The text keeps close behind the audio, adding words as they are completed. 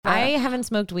I haven't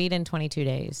smoked weed in 22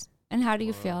 days. And how do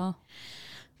you feel?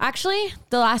 Actually,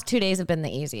 the last 2 days have been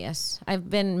the easiest. I've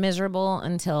been miserable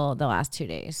until the last 2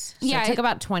 days. So it took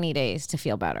about 20 days to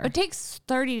feel better. It takes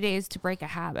 30 days to break a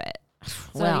habit.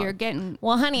 So you're getting...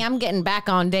 Well, honey, I'm getting back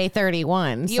on day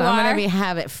 31. So I'm going to be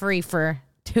habit free for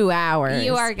 2 hours.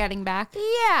 You are getting back?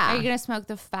 Yeah. Are you going to smoke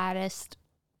the fattest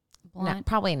blunt? No,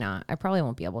 probably not. I probably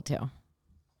won't be able to.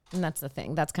 And that's the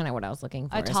thing. That's kind of what I was looking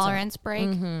for. A tolerance break?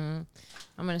 Mm-hmm.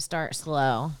 I'm going to start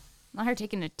slow. Not her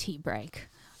taking a tea break.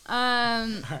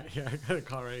 Yeah, I got a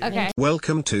call right Okay.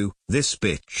 Welcome to This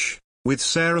Bitch with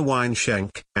Sarah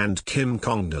Wineshank and Kim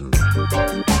Congdon.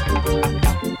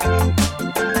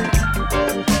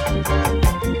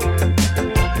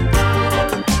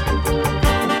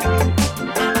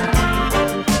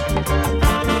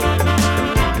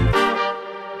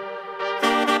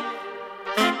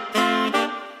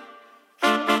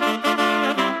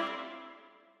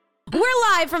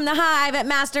 From the Hive at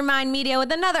Mastermind Media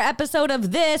with another episode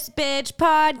of This Bitch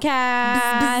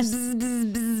Podcast.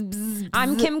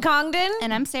 I'm Kim Congdon.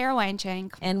 And I'm Sarah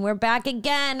Wineshank. And we're back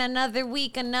again. Another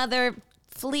week, another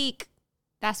fleek.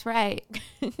 That's right.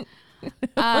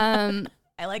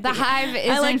 I like the Hive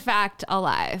is in fact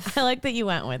alive. I like that you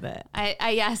went with it.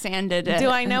 I yes-anded it. Do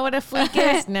I know what a fleek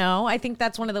is? No. I think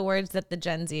that's one of the words that the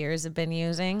Gen Zers have been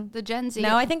using. The Gen Z?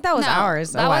 No, I think that was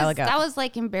ours a while ago. That was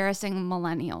like embarrassing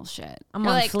millennial shit. I'm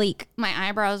on fleek. My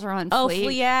eyebrows were on fleek. Oh,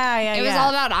 yeah. It was all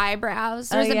about eyebrows.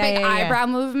 There was a big eyebrow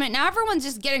movement. Now everyone's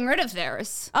just getting rid of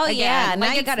theirs. Oh, again. yeah. Now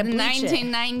like you got to bleach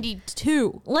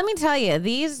 1992. Let me tell you,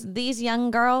 these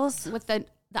young girls. With the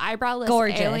eyebrowless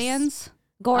gorgeous. Aliens.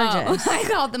 Gorgeous. Oh, I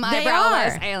called them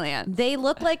eyebrowless aliens. They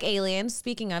look like aliens.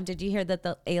 Speaking of, did you hear that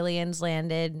the aliens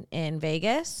landed in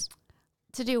Vegas?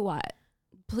 To do what?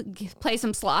 Play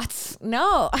some slots?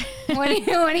 No. What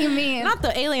do you mean? Not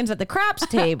the aliens at the craps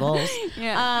tables.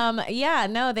 Yeah.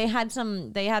 No, they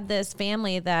had this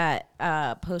family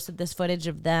that posted this footage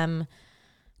of them.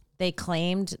 They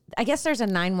claimed, I guess there's a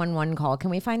 911 call.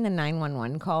 Can we find the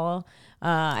 911 call?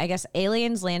 I guess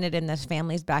aliens landed in this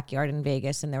family's backyard in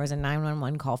Vegas, and there was a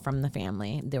 911 call from the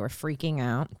family. They were freaking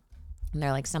out. And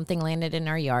they're like, something landed in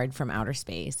our yard from outer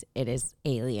space. It is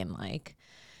alien-like.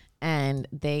 And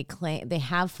they claim they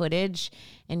have footage,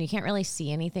 and you can't really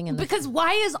see anything in the because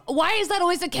why is that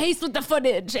always the case with the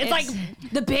footage? It's like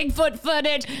the Bigfoot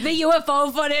footage, the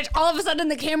UFO footage. All of a sudden,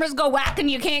 the cameras go whack,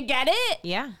 and you can't get it.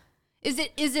 Yeah. Is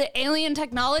it alien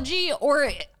technology,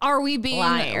 or are we being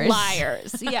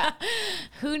liars? Yeah.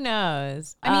 Who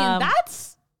knows? I mean,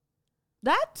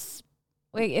 that's.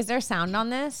 Wait, is there sound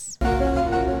on this?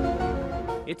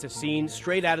 It's a scene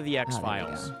straight out of the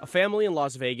X-Files. A family in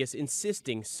Las Vegas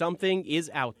insisting something is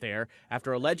out there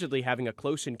after allegedly having a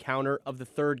close encounter of the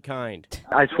third kind.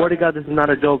 I swear to God, this is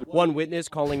not a joke. One witness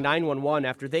calling 911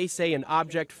 after they say an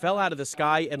object fell out of the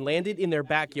sky and landed in their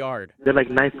backyard. They're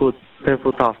like 9 foot, 10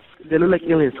 foot tall. They look like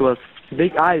aliens to us.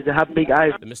 Big eyes, they have big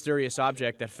eyes. The mysterious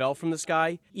object that fell from the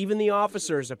sky, even the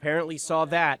officers apparently saw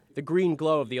that. The green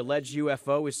glow of the alleged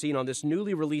UFO is seen on this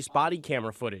newly released body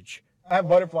camera footage. I have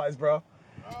butterflies, bro.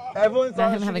 Everyone's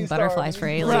not him having butterflies for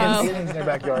aliens. Aliens in their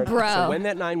backyard. Bro. So when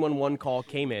that 911 call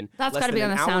came in, that's got to be on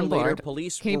the soundboard. Later,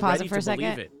 police Can you were pause ready it for a to believe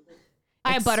second? it.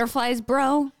 I have butterflies,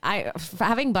 bro.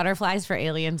 Having butterflies for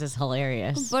aliens is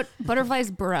hilarious. But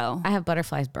butterflies, bro. I have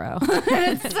butterflies, bro.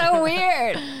 It's so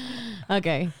weird.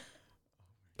 Okay.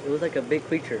 It was like a big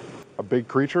creature. A big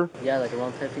creature? Yeah, like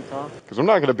around 10 feet tall. Because I'm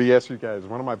not going to BS you guys.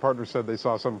 One of my partners said they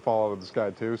saw something fall out of the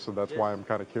sky too, so that's why I'm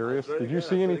kind of curious. Did you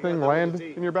see anything land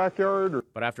in your backyard? Or?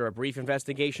 But after a brief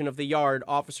investigation of the yard,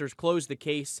 officers closed the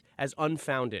case as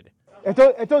unfounded.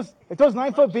 If those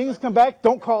 9 foot beings come back,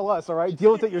 don't call us, all right?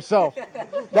 Deal with it yourself.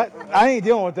 I ain't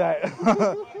dealing with that.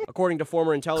 According to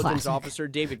former intelligence officer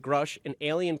David Grush, an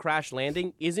alien crash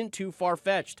landing isn't too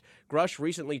far-fetched. Grush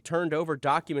recently turned over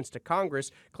documents to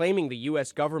Congress claiming the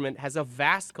U.S. government has a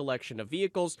vast collection of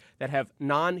vehicles that have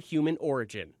non-human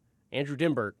origin. Andrew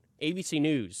Dimbert, ABC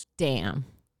News. Damn.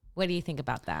 What do you think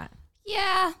about that?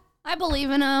 Yeah, I believe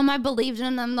in them. I believed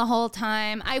in them the whole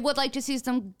time. I would like to see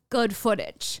some good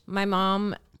footage. My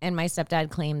mom and my stepdad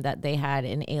claimed that they had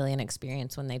an alien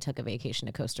experience when they took a vacation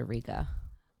to Costa Rica.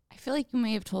 I feel like you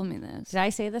may have told me this. Did I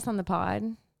say this on the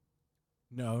pod?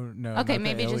 No. Okay,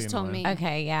 maybe just told me.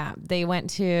 Okay, yeah. They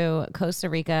went to Costa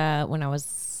Rica when I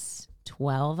was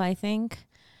 12, I think.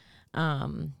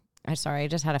 I'm sorry, I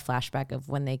just had a flashback of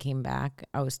when they came back.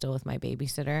 I was still with my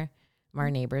babysitter. Our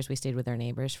neighbors, we stayed with our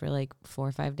neighbors for like 4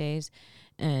 or 5 days.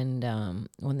 And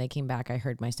when they came back, I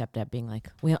heard my stepdad being like,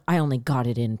 "Well, I only got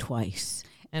it in twice."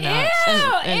 And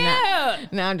Ew!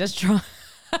 now I'm just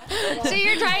So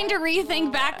you're trying to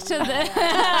rethink back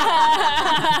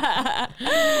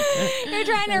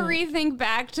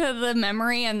to the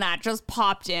memory, and that just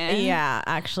popped in. Yeah,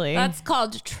 actually. That's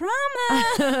called trauma.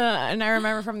 And I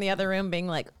remember from the other room being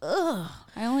like, ugh.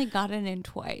 I only got it in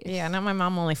twice. Yeah, now my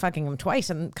mom only fucking him twice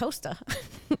in Costa.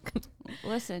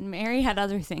 Listen, Mary had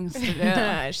other things to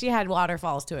do. She had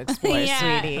waterfalls to explore,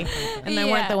 Yeah. sweetie. And they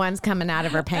weren't the ones coming out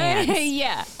of her pants.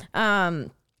 Yeah.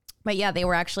 But yeah, they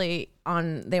were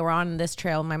on this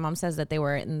trail. My mom says that they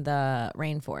were in the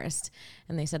rainforest,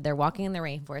 and they said they're walking in the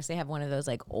rainforest. They have one of those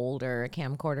like older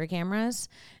camcorder cameras,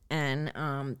 and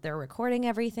they're recording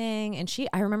everything. And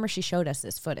I remember she showed us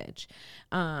this footage,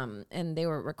 and they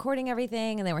were recording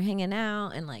everything, and they were hanging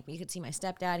out, and like you could see my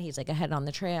stepdad. He's like ahead on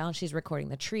the trail, and she's recording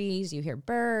the trees. You hear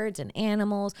birds and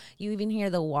animals. You even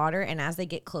hear the water. And as they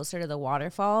get closer to the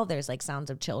waterfall, there's like sounds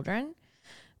of children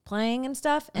playing and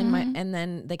stuff, and and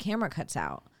then the camera cuts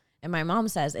out, and my mom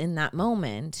says in that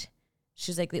moment,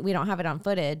 she's like, we don't have it on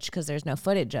footage because there's no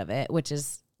footage of it, which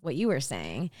is what you were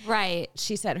saying, right?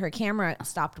 She said her camera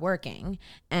stopped working,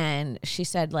 and she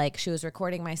said like she was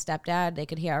recording my stepdad, they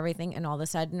could hear everything, and all of a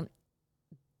sudden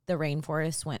the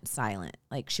rainforest went silent.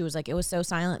 Like she was like, it was so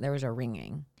silent there was a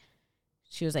ringing.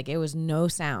 She was like, it was no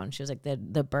sound. She was like,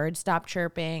 the birds stopped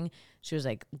chirping. She was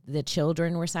like, the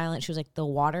children were silent. She was like, the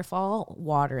water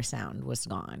sound was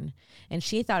gone. And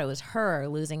she thought it was her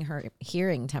losing her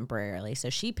hearing temporarily. So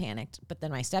she panicked. But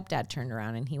then my stepdad turned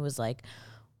around and he was like,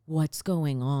 what's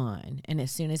going on? And as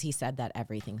soon as he said that,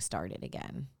 everything started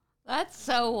again. That's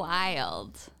so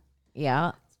wild.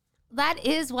 Yeah. That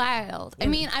is wild. I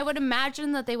mean, I would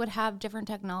imagine that they would have different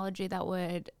technology that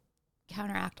would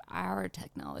counteract our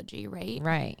technology, right?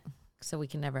 Right. So we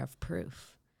can never have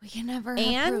proof. We can never have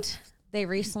have proof. proof. They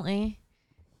recently,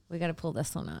 we got to pull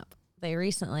this one up. They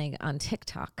recently on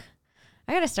TikTok.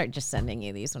 I got to start just sending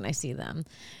you these when I see them.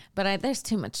 But there's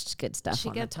too much good stuff She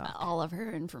on gets the Talk. all of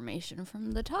her information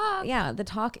from the Talk. Yeah, the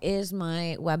Talk is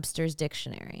my Webster's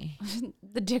dictionary.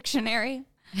 The dictionary.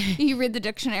 You read the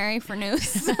dictionary for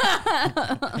news.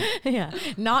 Yeah,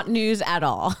 not news at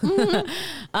all.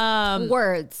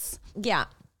 Words. Yeah.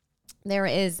 There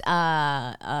is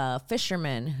a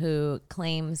fisherman who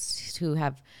claims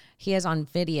he has on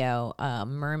video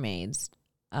mermaids.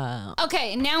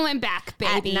 Okay, now I'm back,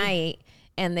 baby. At night.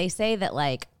 And they say that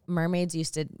like mermaids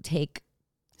used to take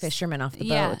fishermen off the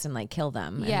boats and like kill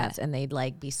them. And they'd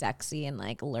like be sexy and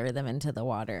like lure them into the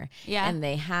water. Yeah. And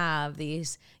they have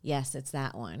these, yes, it's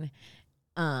that one.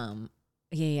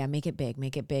 Yeah, make it big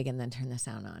and then turn the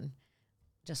sound on.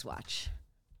 Just watch.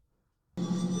 This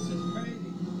is crazy.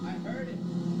 I heard it.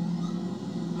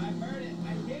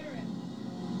 I hear it.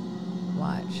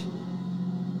 Watch.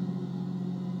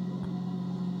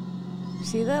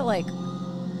 See that like, hold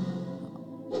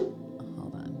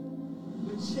on.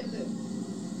 We're chilling.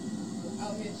 We're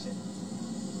out here chilling.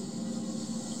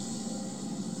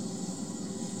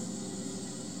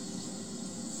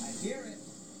 I hear it.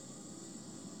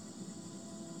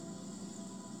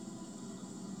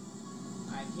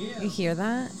 You hear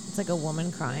that? It's like a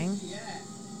woman crying. Yeah.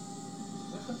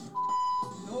 What the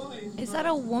noise? Is that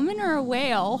a woman or a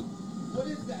whale? What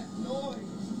is that noise?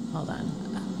 Hold on.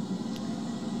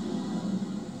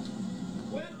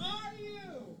 Where are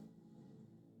you?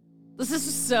 This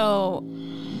is so...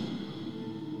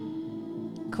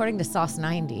 According to Sauce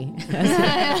 90.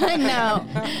 No.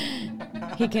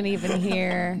 He can even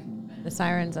hear the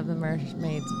sirens of the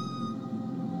mermaids.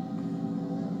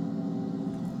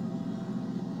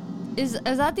 Is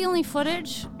that the only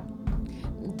footage?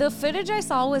 The footage I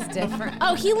saw was different.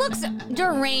 Oh, he looks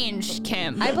deranged,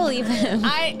 Kim. I believe him.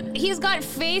 He's got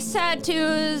face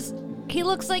tattoos. He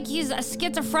looks like he's a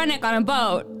schizophrenic on a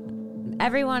boat.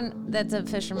 Everyone that's a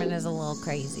fisherman is a little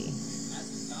crazy.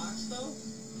 That's the docks, though.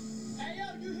 Hey, yo,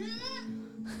 you hear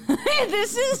that?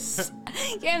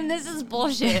 This is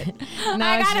bullshit.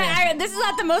 This is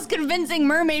not the most convincing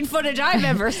mermaid footage I've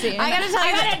ever seen. I gotta tell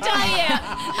you,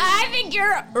 I think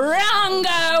you're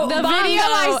wrong-o. The video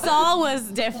I saw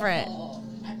was different.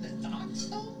 At the docks,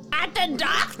 though? At the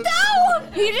dock, though?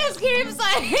 He just keeps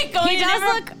like going. He does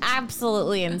look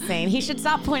absolutely insane. He should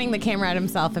stop pointing the camera at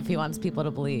himself if he wants people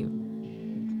to believe.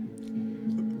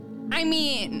 I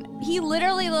mean, he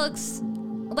literally looks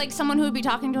like someone who would be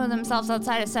talking to themselves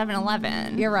outside of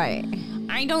 7-Eleven. You're right.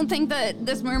 I don't think that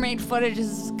this mermaid footage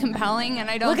is compelling, and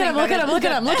I don't Look at him, look at him, look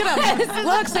at him, look at him.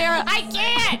 Look, Sarah. I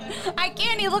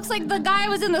can't. He looks like the guy I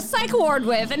was in the psych ward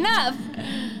with. Enough.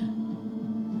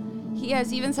 He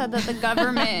has even said that the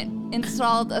government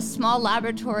installed a small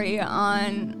laboratory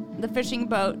on the fishing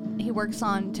boat he works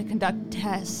on to conduct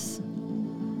tests.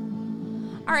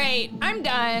 All right, I'm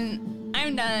done.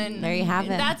 I'm done. There you have it.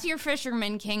 That's your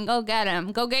fisherman king. Go get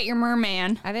him. Go get your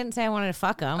merman. I didn't say I wanted to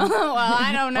fuck him. Well,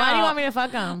 I don't know. Why do you want me to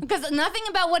fuck him? Because nothing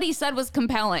about what he said was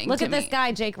compelling. Look to at me. this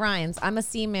guy, Jake Rhines. I'm a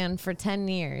seaman for 10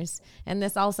 years, and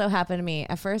this also happened to me.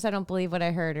 At first, I don't believe what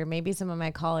I heard, or maybe some of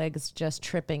my colleagues just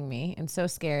tripping me, and so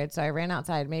scared. So I ran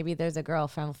outside. Maybe there's a girl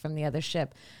from the other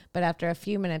ship. But after a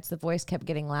few minutes, the voice kept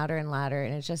getting louder and louder,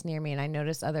 and it's just near me, and I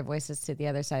noticed other voices to the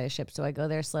other side of the ship. So I go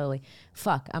there slowly.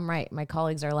 Fuck, I'm right. My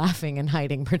colleagues are laughing and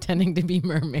hiding, pretending to be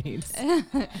mermaids.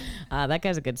 That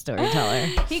guy's a good storyteller.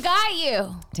 He got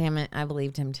you. Damn it, I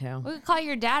believed him too. We could call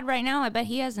your dad right now. I bet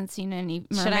he hasn't seen any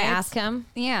mermaids. Should I ask him?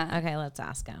 Yeah. Okay, let's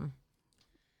ask him.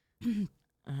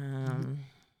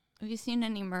 Have you seen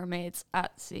any mermaids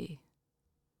at sea?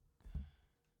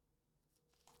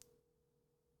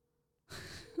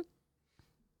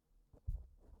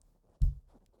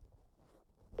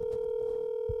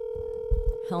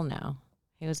 He'll know.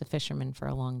 He was a fisherman for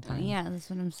a long time. Yeah, that's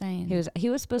what I'm saying. He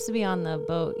was supposed to be on the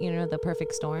boat, you know, the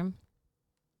Perfect Storm?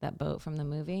 That boat from the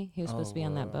movie. He was supposed to be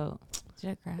on that boat.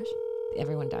 Did it crash?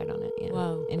 Everyone died on it, yeah.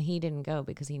 Whoa. And he didn't go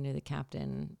because he knew the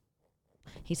captain.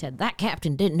 He said, that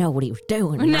captain didn't know what he was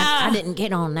doing. And I didn't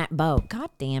get on that boat. God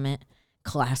damn it.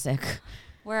 Classic.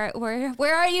 Where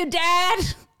are you, Dad?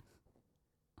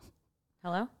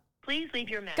 Hello? Please leave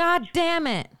your message. God damn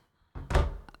it.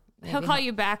 He'll call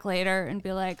you back later and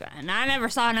be like, and I never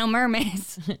saw no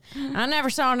mermaids. I never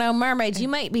saw no mermaids. You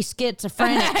might be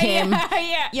schizophrenic, Kim.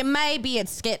 Yeah. You may be a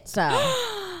schizo.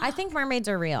 I think mermaids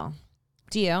are real.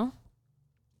 Do you?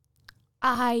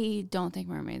 I don't think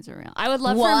mermaids are real. I would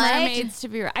love for What? mermaids to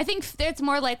be real. I think it's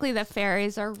more likely that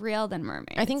fairies are real than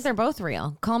mermaids. I think they're both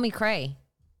real. Call me cray.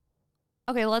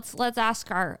 Okay, let's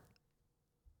ask our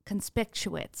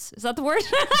conspicuous. Is that the word?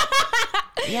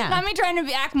 Yeah. Not me trying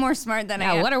to act more smart than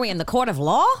I am. What are we in the court of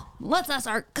law? Let's ask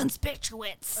our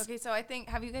conspicuous. Okay, so I think,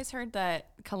 have you guys heard that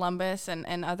Columbus and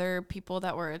other people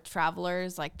that were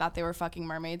travelers like thought they were fucking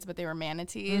mermaids, but they were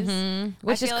manatees?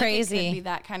 Which I is feel crazy. Like it could be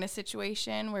that kind of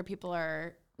situation where people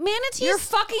are. Manatees? You're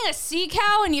fucking a sea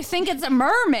cow and you think it's a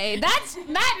mermaid.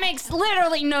 That makes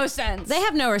literally no sense. They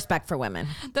have no respect for women.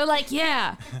 They're like,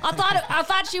 yeah, I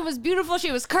thought she was beautiful.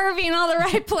 She was curvy in all the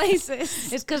right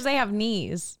places. It's because they have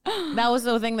knees. That was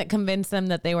the thing that convinced them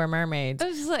that they were mermaids.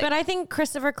 Like, but I think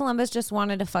Christopher Columbus just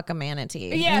wanted to fuck a manatee.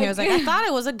 Yeah. And he was like, I thought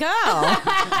it was a girl.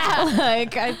 I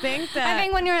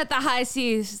think when you're at the high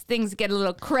seas, things get a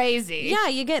little crazy. Yeah,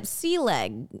 you get sea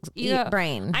leg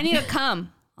brain. I need to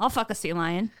come. I'll fuck a sea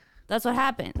lion. That's what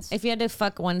happens. If you had to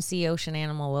fuck one sea ocean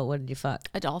animal, what would you fuck?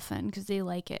 A dolphin, because they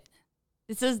like it.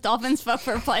 It says dolphins fuck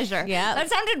for pleasure. Yeah. That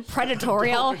sounded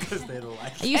predatorial. Because they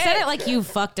like it. You said it like you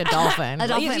fucked a dolphin. A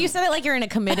dolphin. You said it like you're in a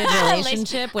committed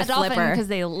relationship with a dolphin Flipper. because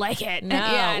they like it. No.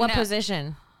 Yeah, what no.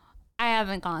 position? I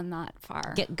haven't gone that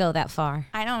far. Go that far.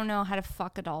 I don't know how to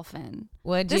fuck a dolphin.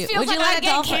 Would This you? feels Would like you let I'd a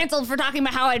get dolphin? canceled for talking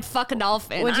about how I'd fuck a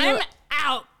dolphin. Would you- I'm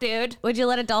out, dude. Would you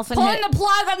let a dolphin? Pulling the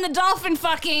plug on the dolphin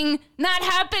fucking. Not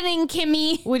happening,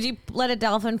 Kimmy. Would you let a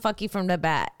dolphin fuck you from the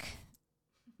back?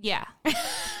 Yeah.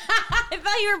 I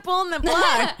thought you were pulling the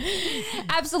plug.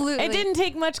 Absolutely. It didn't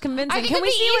take much convincing. I think Can it'd we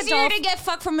be see what easier to get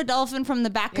fucked from a dolphin from the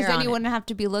back because You're then on you it. wouldn't have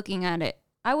to be looking at it.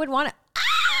 I would want it.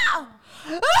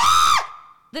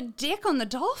 The dick on the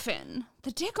dolphin.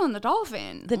 The dick on the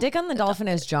dolphin. The dick on the dolphin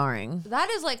is jarring. That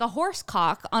is like a horse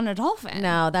cock on a dolphin.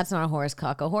 No, that's not a horse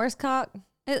cock. A horse cock.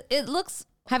 It looks.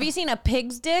 Have you seen a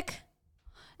pig's dick?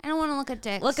 I don't want to look at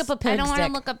dicks. Look up a pig's I don't want dick.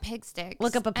 to look up pig's dicks.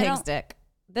 Look up a I pig's don't- dick.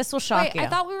 This will shock Wait, you. I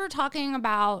thought we were talking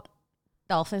about.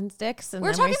 Dolphins' dicks. And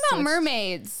We're then talking we about switched-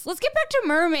 mermaids. Let's get back to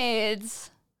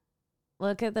mermaids.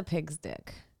 Look at the pig's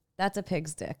dick. That's a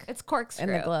pig's dick. It's corkscrew.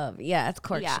 In the glove. Yeah, it's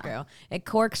corkscrew. Yeah. It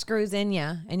corkscrews in you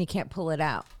and you can't pull it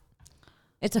out.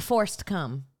 It's a forced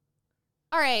cum.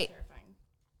 All right.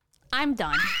 I'm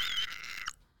done.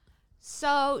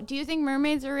 So, do you think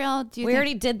mermaids are real? We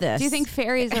already did this. Do you think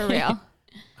fairies are real?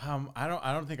 I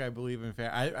don't think I believe in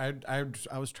fair.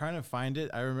 I was trying to find it.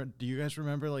 I remember. Do you guys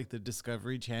remember like the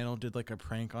Discovery Channel did like a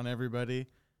prank on everybody?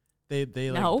 They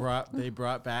No.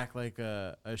 brought back like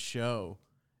a show,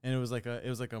 and it was like a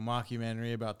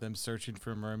mockumentary about them searching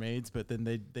for mermaids. But then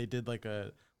they did like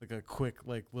a quick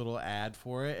like little ad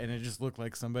for it, and it just looked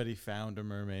like somebody found a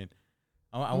mermaid.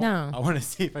 I want to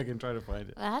see if I can try to find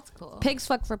it. That's cool. Pigs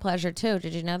fuck for pleasure too.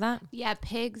 Did you know that? Yeah,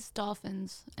 pigs,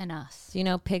 dolphins, and us. Do you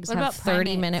know pigs What have about primates?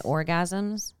 30-minute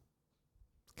orgasms?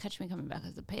 Catch me coming back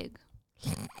as a pig.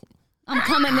 I'm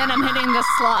coming, then I'm hitting the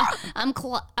slot. I'm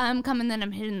coming, then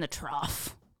I'm hitting the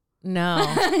trough. No.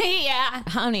 Yeah.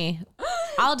 Honey,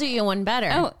 I'll do you one better.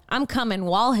 Oh. I'm coming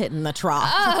while hitting the trough.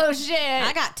 Oh shit!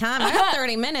 I got time. I got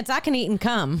 30 minutes. I can eat and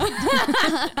come.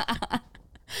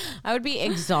 I would be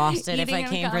exhausted if I Eating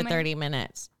and came for coming. 30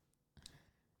 minutes.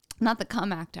 Not the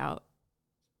cum act out.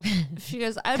 She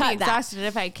goes, I would Cut be that. exhausted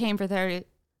if I came for 30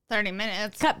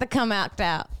 minutes. Cut the cum act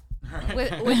out.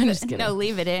 No,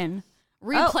 leave it in.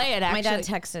 Replay it, actually. My dad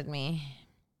texted me.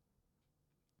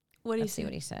 What do you Let's see say?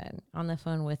 what he said. On the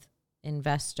phone with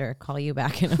investor. Call you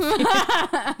back in a few.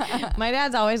 My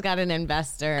dad's always got an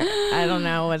investor. I don't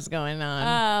know what's going on.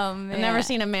 Oh, man. I've never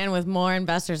seen a man with more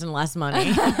investors and less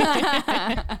money.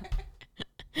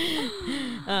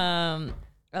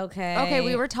 Okay. Okay,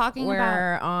 we were talking We're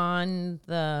about... on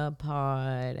the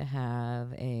pod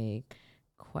have a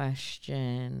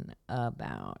question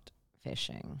about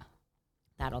fishing.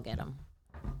 That'll get him.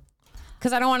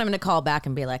 Because I don't want him to call back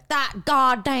and be like, that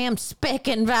goddamn spick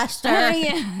investor.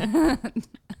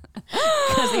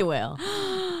 Because he will.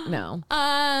 No.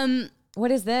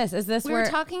 What is this? Is this we where... were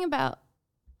talking about...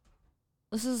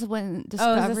 This is when Oh,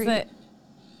 Discovery... is this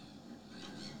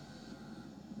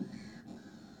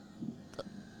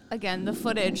Again, the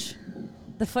footage.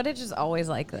 the footage is always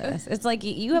like this. It's like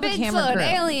you have a camera Bigfoot, crew.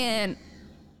 alien.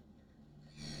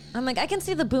 I'm like, I can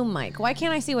see the boom mic. Why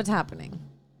can't I see what's happening?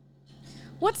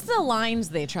 What's the lines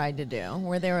they tried to do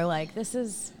where they were like, this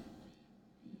is...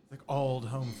 Like old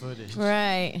home footage.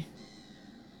 Right.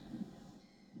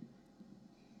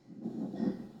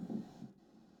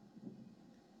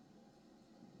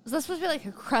 Is this supposed to be like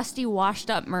a crusty,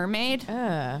 washed-up mermaid?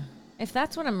 If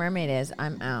that's what a mermaid is,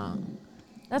 I'm out.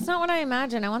 That's not what I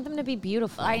imagine. I want them to be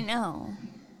beautiful. I know.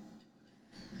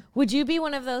 Would you be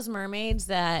one of those mermaids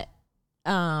that...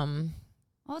 I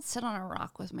would sit on a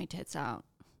rock with my tits out.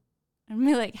 And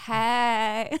be like,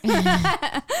 hey.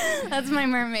 That's my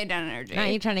mermaid energy. Now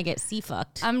you're trying to get sea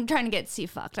fucked. I'm trying to get sea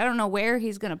fucked. I don't know where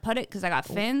he's going to put it because I got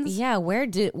fins. Yeah, where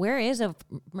is a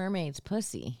mermaid's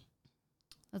pussy?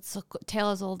 That's a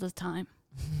tale as old as time.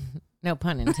 No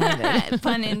pun intended.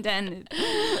 Pun intended.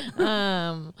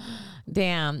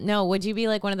 Damn. No, would you be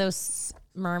like one of those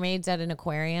mermaids at an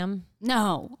aquarium?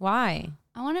 No. Why?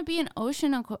 I want to be an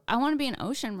ocean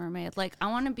mermaid. Like, I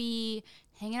want to be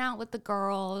hanging out with the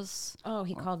girls. Oh,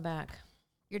 he called back.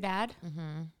 Your dad?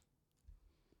 Mm-hmm.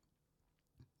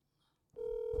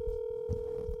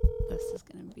 This is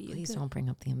going to be Please don't bring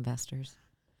up the investors.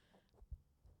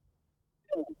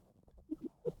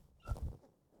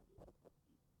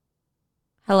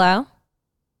 Hello?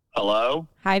 Hello?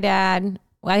 Hi, Dad.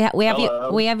 We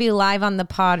have you live on the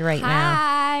pod right now.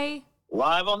 Hi.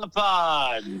 Live on the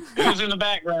pod. Who's in the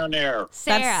background there?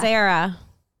 Sarah. That's Sarah.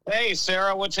 Hey,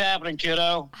 Sarah, what's happening,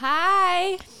 kiddo?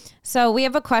 Hi. So we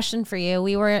have a question for you.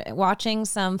 We were watching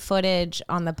some footage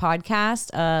on the podcast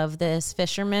of this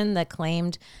fisherman that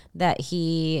claimed that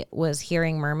he was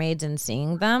hearing mermaids and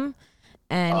seeing them.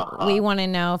 And we want to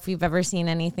know if you've ever seen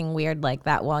anything weird like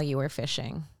that while you were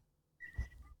fishing.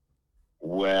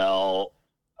 Well,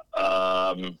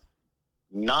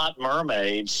 not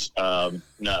mermaids.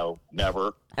 No,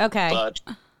 never. Okay.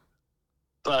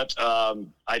 But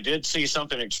I did see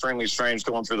something extremely strange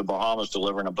going through the Bahamas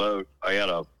delivering a boat. I had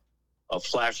a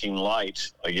flashing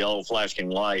light, a yellow flashing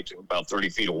light, about 30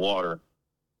 feet of water,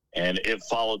 and it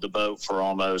followed the boat for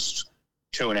almost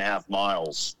 2.5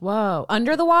 miles. Whoa.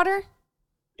 Under the water?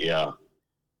 Yeah.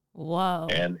 Whoa.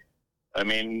 And I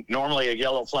mean, normally a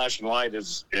yellow flashing light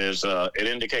is it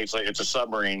indicates like it's a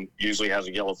submarine, usually has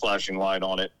a yellow flashing light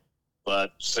on it.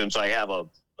 But since I have a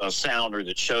sounder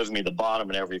that shows me the bottom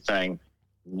and everything,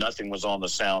 nothing was on the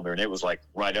sounder, and it was like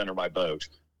right under my boat.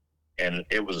 And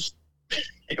that was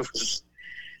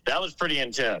pretty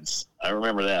intense. I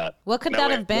remember that. What could that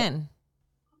have been?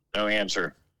 No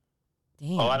answer.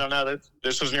 Damn. Oh, I don't know.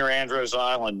 This was near Andros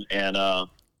Island, and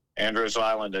Andros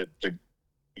Island, the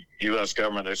U.S.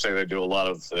 government, they say they do a lot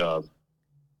of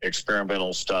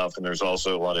experimental stuff, and there's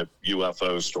also a lot of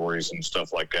UFO stories and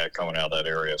stuff like that coming out of that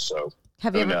area. So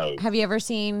Have you ever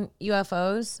seen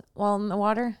UFOs while in the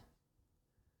water?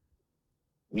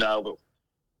 No,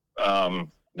 but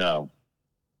no.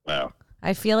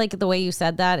 I feel like the way you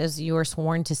said that is you were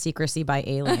sworn to secrecy by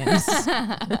aliens.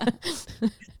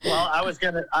 Well,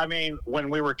 when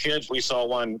we were kids, we saw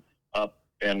one up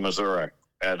in Missouri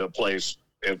at a place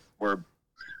where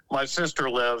my sister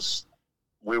lives.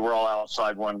 We were all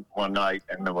outside one night,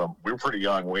 and we were pretty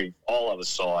young. All of us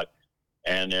saw it,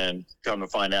 and then come to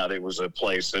find out it was a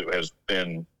place that has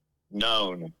been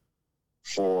known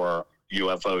for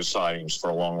UFO sightings for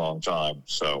a long, long time.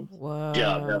 So, whoa.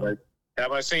 Yeah,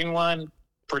 have I seen one?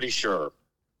 Pretty sure.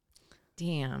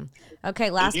 Damn. Okay,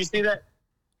 Did you see that?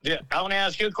 I want to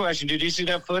ask you a question. Did you see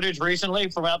that footage recently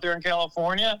from out there in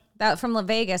California? That from La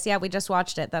Vegas. Yeah, we just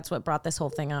watched it. That's what brought this whole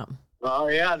thing up. Oh,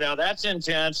 yeah. Now, that's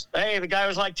intense. Hey, the guy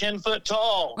was like 10 foot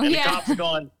tall. And the cops are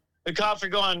going, The cops are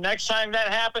going, next time that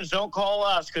happens, don't call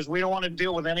us because we don't want to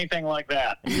deal with anything like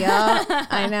that. Yeah,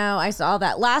 I know. I saw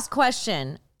that. Last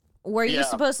question. Were you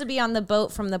supposed to be on the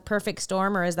boat from the perfect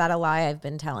storm, or is that a lie I've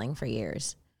been telling for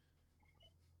years?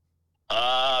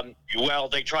 Well,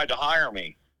 they tried to hire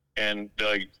me, and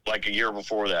like a year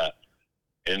before that,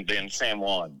 in San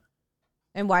Juan.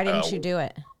 And why didn't you do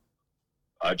it?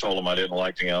 I told them I didn't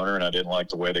like the owner, and I didn't like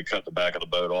the way they cut the back of the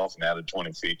boat off and added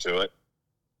 20 feet to it.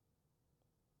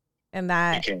 And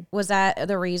was that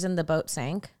the reason the boat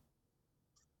sank?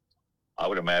 I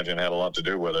would imagine it had a lot to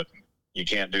do with it. You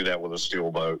can't do that with a steel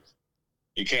boat.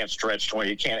 You can't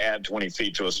you can't add 20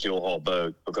 feet to a steel hull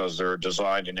boat because they're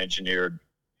designed and engineered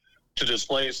to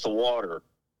displace the water.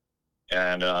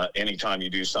 And anytime you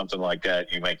do something like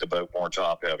that, you make the boat more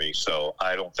top heavy. So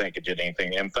I don't think it did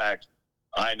anything. In fact,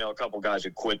 I know a couple guys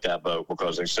who quit that boat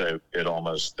because they said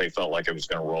they felt like it was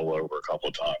going to roll over a couple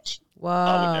of times.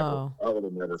 Whoa. I would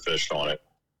have never fished on it.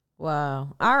 Whoa.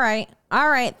 All right.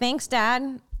 Thanks,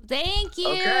 Dad. Thank you.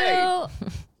 Okay.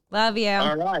 Love you.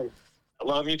 All right. I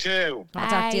love you too. I'll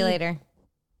talk to you later.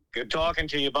 Good talking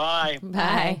to you. Bye.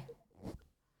 Bye.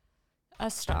 A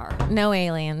star. No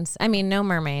aliens. I mean, no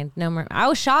mermaid. I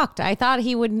was shocked. I thought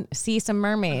he would see some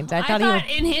mermaids. I thought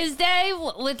in his day,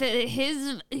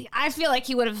 I feel like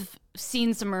he would have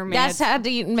seen some mermaids. That's how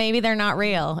maybe they're not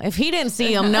real. If he didn't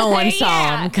see them, no one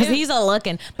saw them because he's a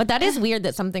looking. But that is weird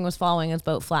that something was following his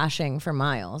boat, flashing for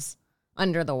miles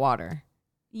under the water.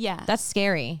 Yeah, that's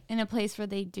scary. In a place where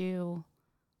they do.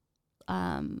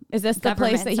 Is this the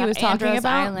place that he was talking Andros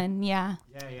about? Island, yeah.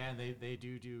 Yeah. They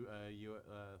do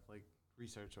like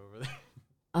research over there.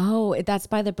 Oh, that's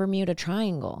by the Bermuda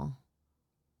Triangle.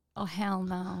 Oh, hell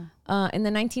no. In the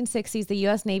 1960s, the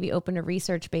U.S. Navy opened a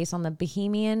research base on the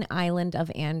Bahamian island of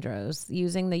Andros.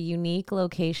 Using the unique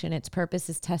location, its purpose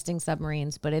is testing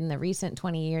submarines. But in the recent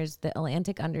 20 years, the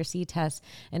Atlantic Undersea Test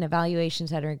and Evaluation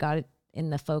Center got in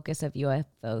the focus of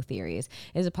UFO theories.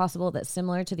 Is it possible that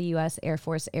similar to the U.S. Air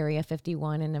Force Area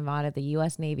 51 in Nevada, the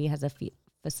U.S. Navy has a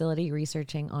facility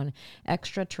researching on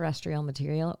extraterrestrial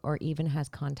material or even has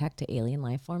contact to alien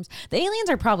life forms? The aliens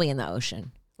are probably in the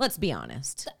ocean. Let's be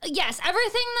honest. Yes,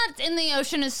 everything that's in the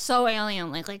ocean is so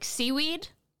alien, like seaweed.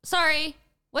 Sorry,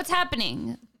 what's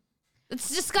happening? It's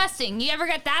disgusting. You ever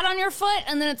get that on your foot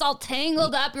and then it's all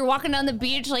tangled up? You're walking down the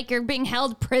beach like you're being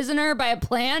held prisoner by a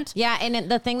plant. Yeah,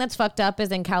 and the thing that's fucked up is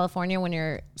in California when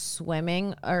you're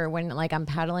swimming or when like I'm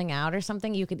paddling out or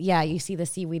something, you see the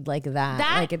seaweed like that.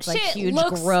 Like it's like huge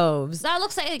groves. That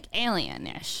looks like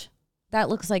alien-ish. That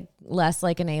looks like less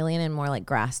like an alien and more like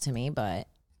grass to me, but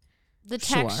the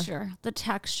texture, the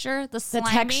slimy.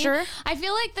 texture. I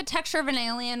feel like the texture of an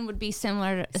alien would be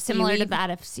similar to that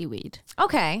of seaweed.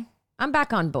 Okay. I'm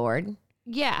back on board.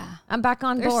 Yeah. I'm back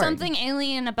on board. There's something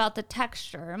alien about the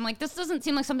texture. I'm like, this doesn't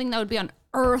seem like something that would be on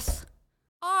Earth.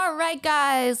 All right,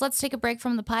 guys, let's take a break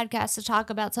from the podcast to talk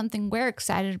about something we're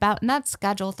excited about, and that's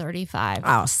Schedule 35.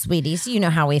 Oh, sweeties, you know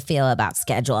how we feel about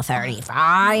Schedule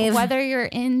 35. Whether you're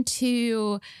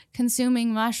into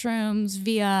consuming mushrooms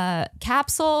via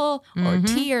capsule or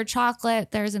tea or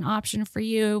chocolate, there's an option for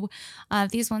you.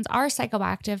 These ones are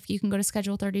psychoactive. You can go to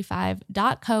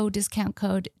schedule35.co, discount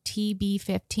code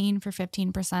TB15 for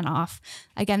 15% off.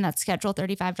 Again, that's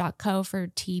schedule35.co for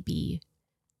TB.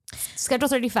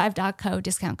 Schedule35.co,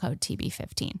 discount code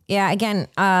TB15. Yeah, again,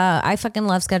 I fucking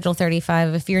love Schedule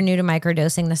 35. If you're new to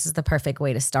microdosing, this is the perfect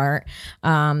way to start.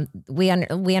 We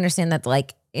understand that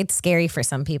like it's scary for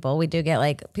some people. We do get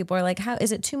like people are like, how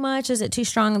is it too much? Is it too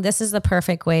strong? This is the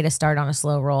perfect way to start on a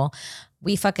slow roll.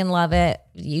 We fucking love it.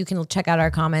 You can check out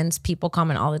our comments. People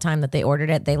comment all the time that they ordered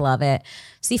it. They love it.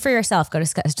 See for yourself. Go to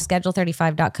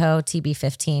schedule35.co,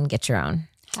 TB15, get your own.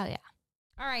 Hell yeah.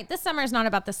 All right, this summer is not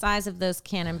about the size of those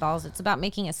cannonballs. It's about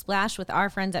making a splash with our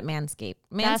friends at Manscaped.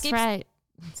 That's right.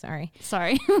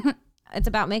 Sorry. It's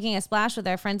about making a splash with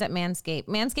our friends at Manscaped.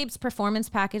 Manscaped's Performance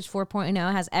Package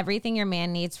 4.0 has everything your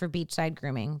man needs for beachside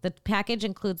grooming. The package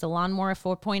includes a Lawnmower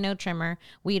 4.0 trimmer,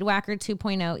 Weed Whacker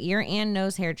 2.0 ear and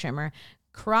nose hair trimmer,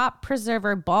 Crop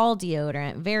Preserver ball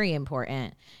deodorant, very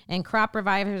important, and Crop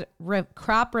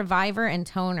Reviver and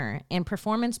toner, and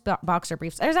Performance boxer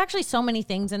briefs. There's actually so many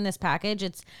things in this package.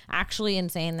 It's actually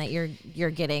insane that you're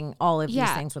getting all of these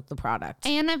things with the product.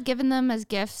 And I've given them as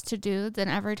gifts to dudes,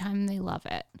 and every time they love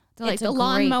it. They're like, It's the a great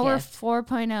Lawnmower gift.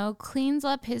 4.0 cleans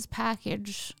up his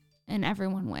package, and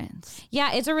everyone wins.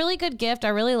 Yeah, it's a really good gift. I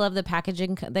really love the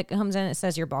packaging that comes in. It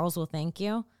says your balls will thank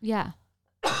you. Yeah.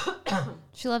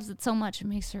 She loves it so much it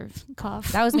makes her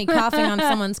cough. That was me coughing on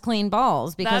someone's clean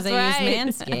balls because That's I right.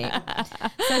 use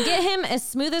Manscaped. So get him as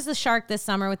smooth as a shark this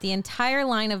summer with the entire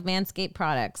line of Manscaped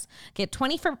products. Get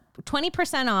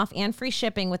 20% off and free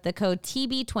shipping with the code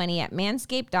TB20 at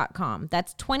manscaped.com.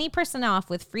 That's 20% off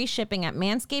with free shipping at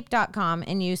manscaped.com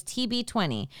and use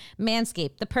TB20.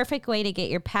 Manscaped, the perfect way to get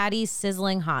your patties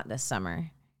sizzling hot this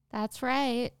summer. That's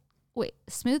right. Wait,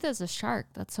 smooth as a shark.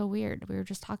 That's so weird. We were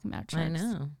just talking about sharks. I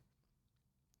know.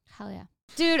 Hell yeah.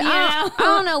 Dude, I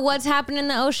don't know what's happening in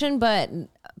the ocean, but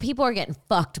people are getting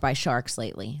fucked by sharks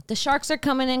lately. The sharks are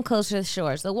coming in closer to the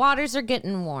shores. The waters are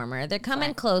getting warmer. They're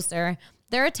coming closer.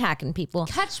 They're attacking people.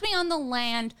 Catch me on the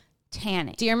land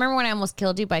tanning. Do you remember when I almost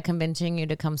killed you by convincing you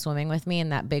to come swimming with me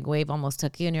and that big wave almost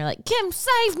took you and you're like, Kim,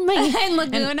 save me. In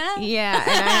Laguna? And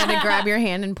I had to grab your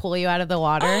hand and pull you out of the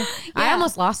water. I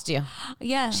almost lost you.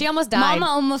 Yeah. She almost died. Mama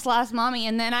almost lost mommy.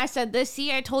 And then I said,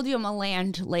 I told you I'm a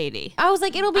land lady. I was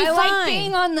like, it'll be I fine. like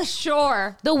being on the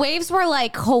shore. The waves were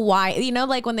like Hawaii. You know,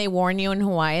 like when they warn you in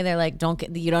Hawaii, they're like,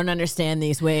 you don't understand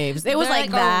these waves. It was They're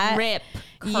like that. A rip.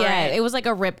 Current. Yeah, it was like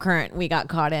a rip current we got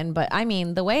caught in. But I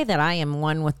mean, the way that I am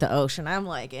one with the ocean, I'm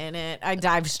like in it. I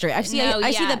dive straight. I see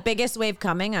the biggest wave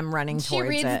coming. I'm running towards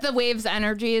it. She reads the wave's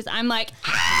energies. I'm like,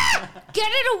 get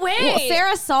it away. Well,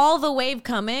 Sarah saw the wave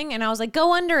coming, and I was like,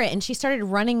 go under it. And she started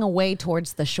running away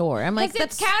towards the shore. I'm like,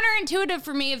 it's counterintuitive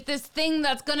for me if this thing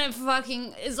that's gonna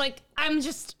fucking is like, I'm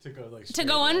just to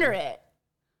go under it.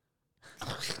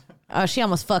 Oh, she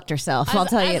almost fucked herself. I'll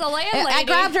tell you. As a landlady, I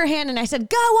grabbed her hand and I said,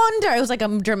 go under. It was like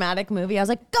a dramatic movie. I was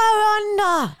like, go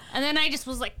under. And then I just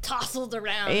was like tousled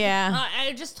around. Yeah.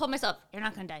 I just told myself, you're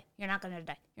not going to die. You're not going to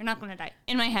die. You're not going to die.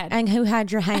 In my head. And who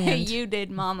had your hand? You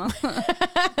did, mama.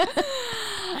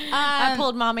 I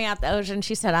pulled mommy out the ocean.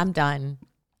 She said, I'm done.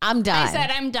 I'm done. I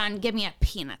said, I'm done. Give me a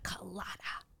pina colada.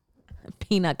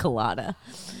 Pina colada.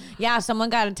 Yeah, someone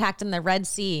got attacked in the Red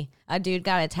Sea. A dude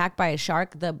got attacked by a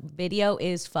shark. The video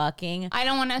is fucking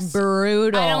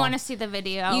brutal. I don't want to see the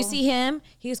video. You see him?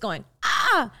 He's going,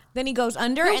 ah! Then he goes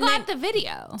under. Who got the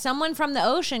video? Someone from the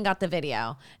ocean got the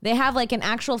video. They have like an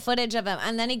actual footage of him.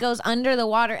 And then he goes under the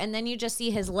water. And then you just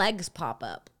see his legs pop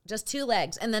up. Just two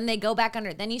legs. And then they go back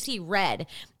under. Then you see red.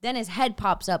 Then his head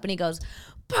pops up and he goes,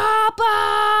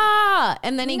 Papa!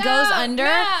 And then he goes under.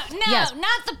 Yes.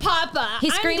 Not the Papa. He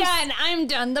screams. I'm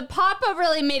done. The Papa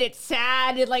really made it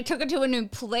sad. It like took it to a new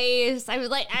place. I was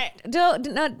like,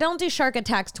 don't do Shark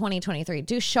Attacks 2023.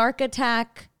 Do Shark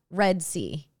Attack Red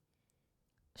Sea.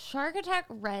 Shark Attack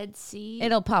Red Sea.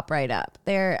 It'll pop right up.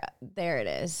 There it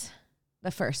is.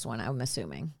 The first one, I'm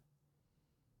assuming.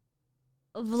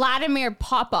 Vladimir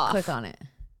Popoff. Click on it.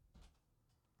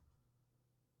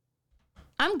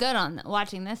 I'm good on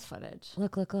watching this footage.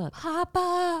 Look.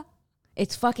 Papa.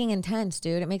 It's fucking intense,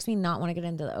 dude. It makes me not want to get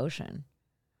into the ocean.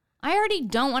 I already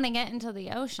don't want to get into the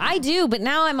ocean. I do, but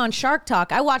now I'm on Shark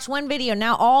Talk. I watched one video.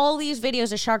 Now all these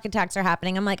videos of shark attacks are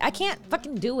happening. I'm like, I can't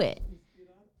fucking do it.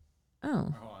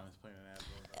 Oh.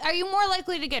 Are you more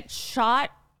likely to get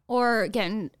shot or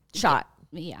getting shot?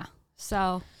 Yeah.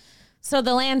 So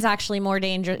the land's actually more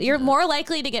dangerous. You're more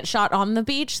likely to get shot on the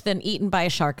beach than eaten by a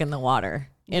shark in the water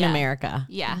in America.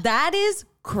 Yeah. That is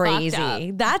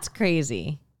crazy. That's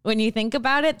crazy. When you think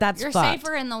about it, you're fucked.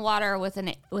 safer in the water with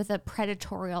a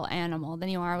predatorial animal than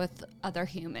you are with other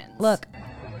humans. Look.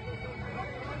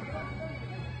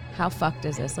 How fucked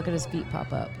is this? Look at his feet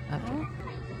pop up after.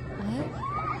 What?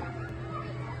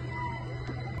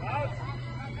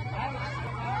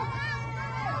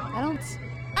 I don't.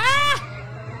 Ah!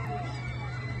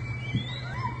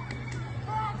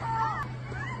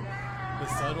 The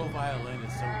subtle violin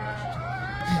is so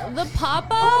rushed. The Papa?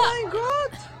 Oh my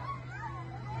god!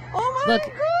 Oh my Look.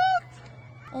 god!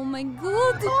 Oh my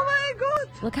god! Oh my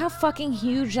god! Look how fucking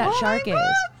huge that shark is.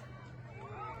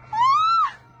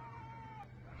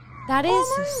 That is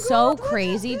so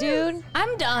crazy, dude.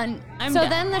 I'm done.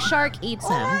 Then the shark eats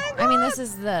him. I mean, this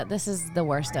is the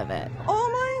worst of it. Oh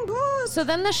my god! So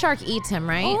then the shark eats him,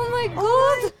 right? Oh my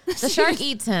god! The shark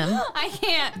eats him. I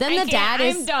can't. Then the dad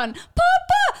is. I'm done.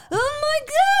 Papa! Oh my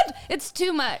god! It's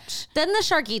too much. Then the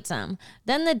shark eats him.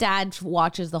 Then the dad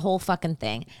watches the whole fucking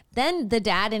thing. Then the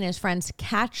dad and his friends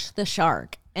catch the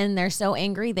shark, and they're so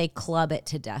angry they club it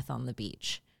to death on the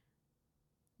beach.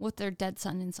 With their dead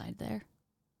son inside there.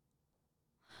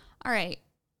 All right.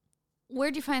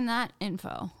 Where'd you find that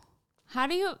info? How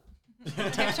do you...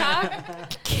 TikTok?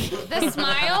 The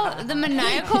smile, the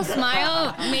maniacal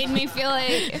smile made me feel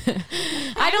like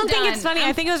I don't think it's funny.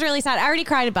 I think it was really sad. I already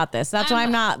cried about this. That's why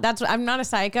I'm not a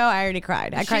psycho. I already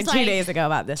cried. I cried 2 days ago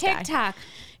about this guy. TikTok.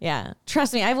 Yeah.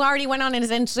 Trust me. I've already went on his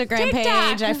Instagram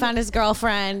page. I found his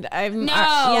girlfriend.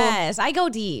 Yes. I go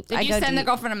deep. Did you send the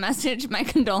girlfriend a message? My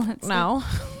condolences. No.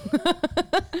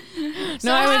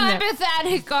 So how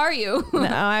empathetic are you? No,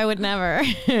 I would never.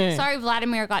 Sorry,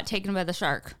 Vladimir got taken by the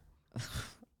shark.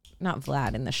 Not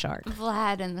Vlad and the shark.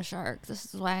 Vlad and the shark.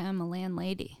 This is why I'm a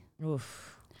landlady.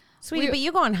 Oof. Sweetie, but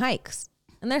you go on hikes.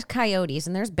 And there's coyotes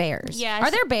and there's bears. Yeah. Are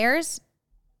there bears?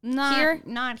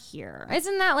 Not here.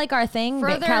 Isn't that like our thing?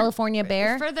 California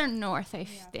bear? Further north, I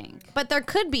think. But there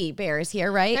could be bears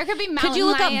here, right? There could be mountain Could you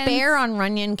look lions. up bear on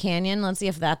Runyon Canyon? Let's see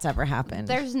if that's ever happened.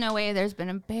 There's no way there's been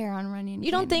a bear on Runyon.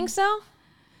 You don't think so?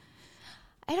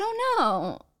 I don't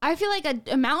know. I feel like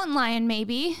a mountain lion,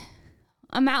 maybe.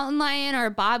 A mountain lion or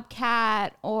a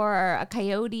bobcat or a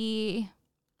coyote.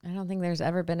 I don't think there's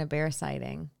ever been a bear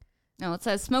sighting. No, it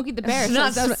says Smokey the Bear.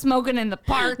 Not smoking in the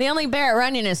park. The only bear at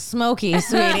Runyon is Smokey,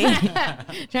 sweetie.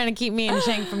 Trying to keep me and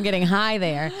Shank from getting high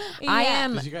there. Yeah. I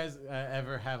am. Did you guys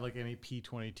ever have like any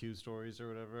P-22 stories or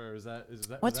whatever? Or is that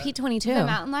What's was that- P-22? The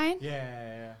mountain lion?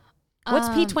 Yeah. What's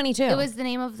P-22? It was the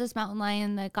name of this mountain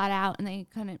lion that got out and they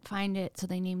couldn't find it, so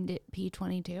they named it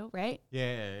P-22, right?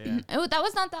 Yeah. That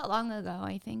was not that long ago.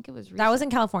 I think it was recent. That was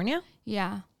in California?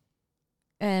 Yeah.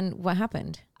 And what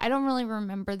happened? I don't really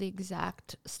remember the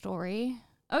exact story.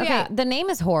 Oh, Okay, yeah. the name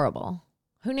is horrible.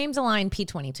 Who names a lion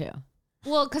P-22?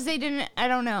 Well, because they didn't, I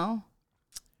don't know.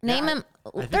 Name him.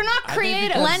 They're not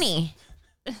creative. Lenny.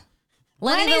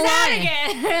 Lenny's the out lion.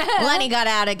 again. Lenny got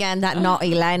out again, that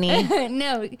naughty Lenny.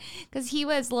 No, because he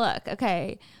was,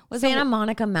 was Santa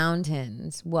Monica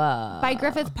Mountains. Whoa. by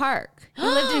Griffith Park. He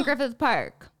lived in Griffith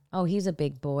Park. Oh, he's a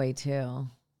big boy, too.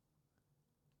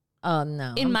 Oh,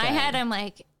 no. In I'm my good. head, I'm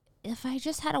like, if I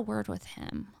just had a word with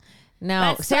him.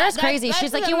 No, Sarah's crazy.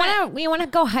 She's like, you want to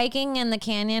go hiking in the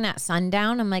canyon at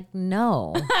sundown? I'm like,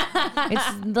 no.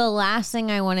 It's the last thing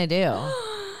I want to do.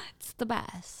 It's the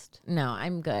best. No,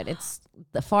 I'm good. It's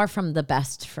far from the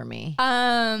best for me.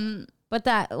 But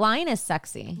that lion is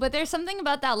sexy. But there's something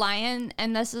about that lion,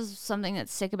 and this is something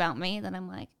that's sick about me, that I'm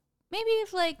like, maybe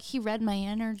if he read my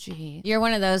energy. You're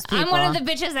one of those people. I'm one of the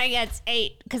bitches that gets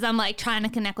ate because I'm trying to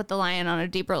connect with the lion on a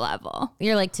deeper level.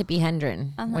 You're like Tippi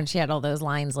Hedren when she had all those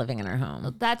lions living in her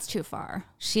home. That's too far.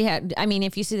 She had,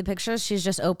 if you see the pictures, she's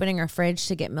just opening her fridge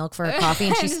to get milk for her coffee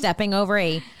and she's stepping over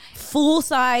a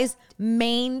full-size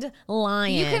maned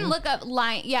lion. You can look up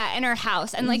lion, in her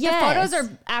house. And the photos are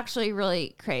actually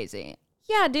really crazy.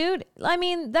 Yeah, dude.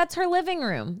 That's her living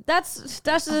room. That's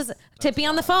just Tippi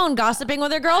on the phone gossiping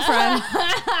with her girlfriend.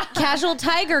 Casual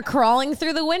tiger crawling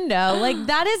through the window.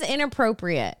 That is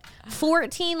inappropriate.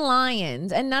 14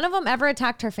 lions, and none of them ever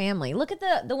attacked her family. Look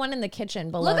at the one in the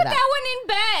kitchen below. Look at that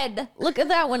one in bed. Look at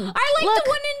that one. I like the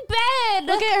one in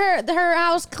bed. Look at her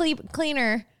house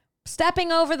cleaner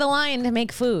stepping over the lion to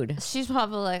make food. She's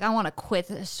probably like, I want to quit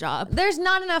this job. There's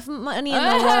not enough money in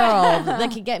the world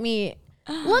that could get me.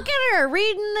 Look at her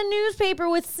reading the newspaper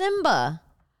with Simba.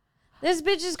 This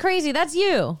bitch is crazy. That's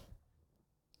you.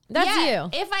 That's you.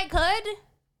 If I could,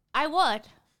 I would.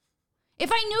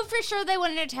 If I knew for sure they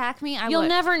wouldn't attack me, You'll would.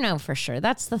 never know for sure.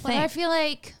 That's the But thing. I feel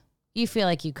like... You feel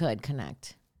like you could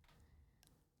connect.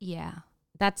 Yeah.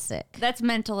 That's sick. That's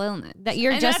mental illness. That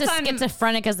you're just as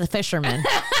schizophrenic as the fisherman,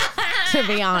 to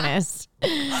be honest. You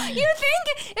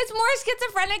think it's more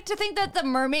schizophrenic to think that the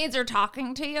mermaids are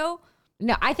talking to you?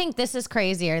 No, I think this is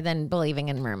crazier than believing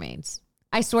in mermaids.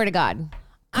 I swear to God.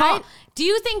 Do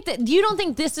you don't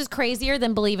think this is crazier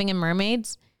than believing in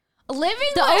mermaids? The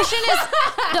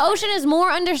ocean is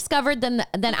more undiscovered than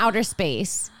outer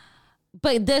space.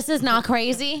 But this is not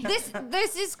crazy.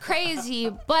 This is crazy,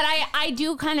 but I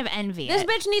do kind of envy this it.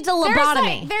 bitch needs a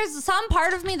lobotomy. There's some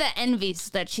part of me that envies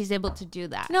that she's able to do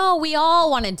that. No, we all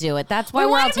want to do it. That's why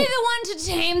we we're all want to be the one to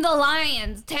tame the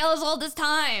lions. Tale as old as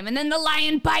time, and then the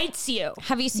lion bites you.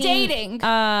 Have you seen dating?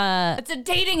 It's a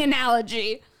dating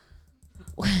analogy.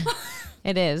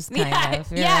 It is kind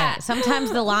of. You're right.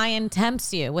 Sometimes the lion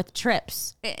tempts you with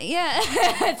trips. Yeah.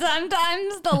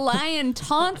 Sometimes the lion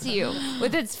taunts you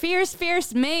with its fierce,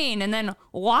 fierce mane and then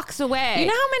walks away. You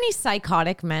know how many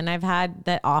psychotic men I've had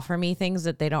that offer me things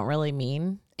that they don't really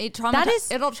mean? It'll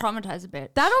traumatize a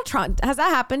bit. Has that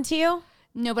happened to you?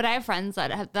 No, but I have friends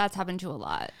that's happened to a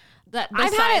lot.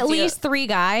 I've had at least 3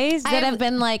 guys that have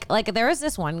been like there was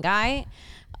this one guy.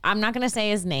 I'm not going to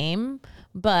say his name,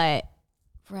 but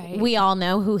we all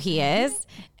know who he is.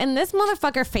 And this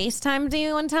motherfucker FaceTimed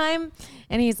me one time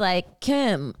and he's like,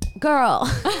 Kim,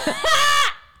 girl.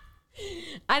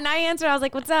 And I answered, I was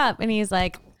like, what's up? And he's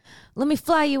like, let me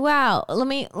fly you out. Let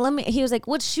me. He was like,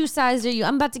 what shoe size are you?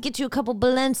 I'm about to get you a couple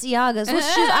Balenciagas. What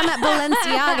shoes? I'm at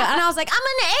Balenciaga. And I was like, I'm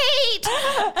an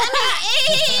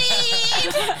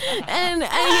 8. And he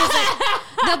was like,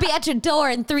 they'll be at your door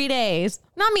in 3 days.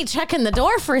 Not me checking the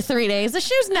door for 3 days. The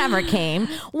shoes never came.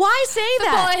 Why say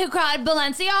that? The boy who cried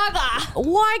Balenciaga.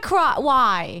 Why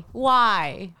cry?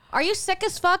 Why? Are you sick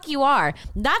as fuck? You are.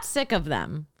 That's sick of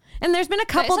them. And there's been a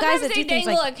couple guys that do things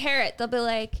like a carrot. They'll be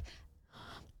like,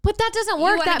 but that doesn't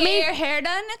work. You want to get your hair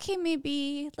done? Okay,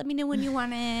 maybe. Let me know when you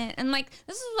want it. And like,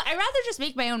 I'd rather just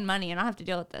make my own money and not have to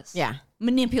deal with this. Yeah.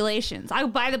 Manipulations. I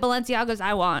buy the Balenciagas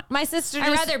I want. My sister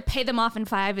I'd rather pay them off in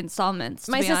 5 installments.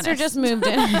 My sister just moved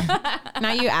in.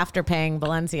 Now you after paying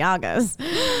Balenciagas.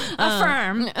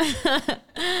 Affirm.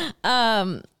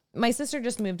 My sister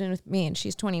just moved in with me and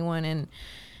she's 21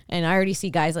 and I already see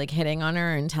guys like hitting on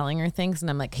her and telling her things. And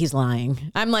I'm like, he's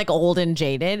lying. I'm like old and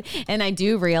jaded. And I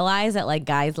do realize that like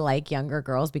guys like younger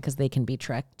girls because they can be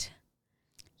tricked.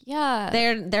 Yeah.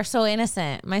 They're so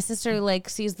innocent. My sister like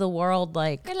sees the world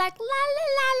like. They're like, la, la,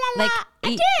 la, la, like, la,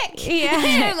 a dick.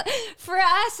 Yeah. For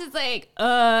us, it's like,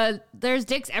 there's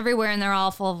dicks everywhere and they're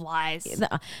all full of lies.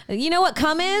 You know what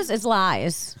cum is? It's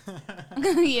lies.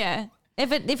 Yeah.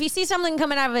 If you see something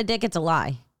coming out of a dick, it's a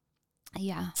lie.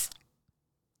 Yeah.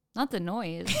 Not the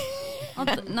noise. I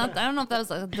don't know if that was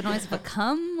like the noise of a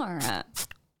cum or a...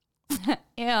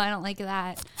 Ew, I don't like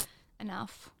that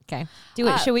enough. Okay. Do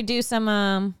it. Should we do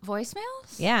some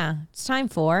voicemails? Yeah. It's time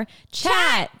for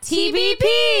Chat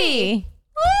TBP.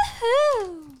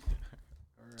 Woohoo.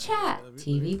 Chat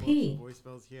TBP.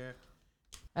 Voicemails here.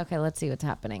 Okay, let's see what's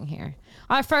happening here.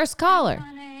 Our first caller.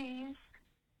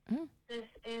 This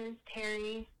is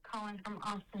Terry calling from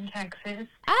Austin, Texas.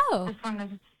 Oh. Just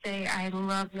wanted to say I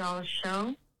love y'all's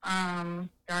show.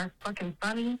 Y'all fucking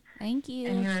funny. Thank you.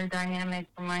 And your dynamic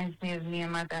reminds me of me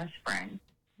and my best friend.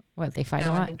 What, they fight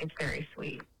so a lot? I think it's very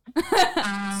sweet.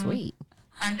 Sweet.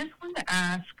 I just wanted to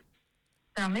ask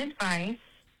some advice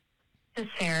to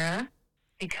Sarah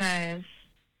because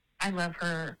I love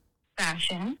her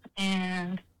fashion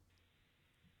and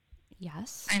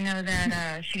yes, I know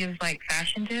that she gives like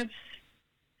fashion tips.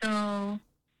 So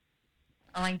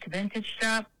I like to vintage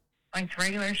shop, I like to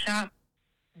regular shop,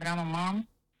 but I'm a mom,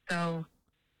 so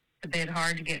it's a bit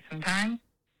hard to get some time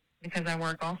because I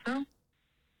work also.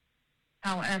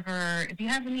 However, if you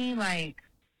have any like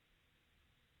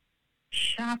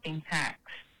shopping hacks,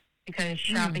 because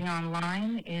shopping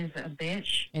online is a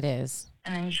bitch. It is.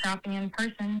 And then shopping in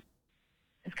person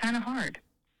is kind of hard.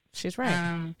 She's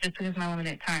right. Just because of my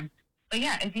limited time. But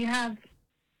yeah, if you have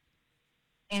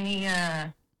any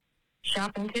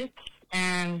shopping tips,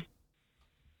 and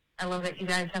I love that you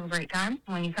guys have a great time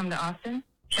when you come to Austin.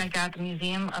 Check out the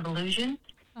Museum of Illusion.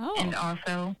 Oh. And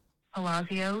also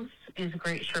Palazzio's is a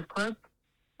great strip club.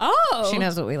 Oh. She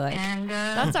knows what we like. And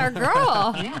that's our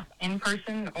girl. Yeah, in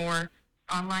person or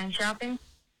online shopping.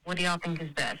 What do y'all think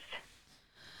is best?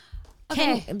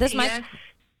 Okay. This might... Yes,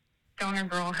 stoner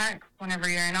girl hack whenever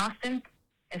you're in Austin.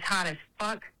 It's hot as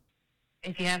fuck.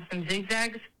 If you have some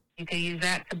zigzags, you could use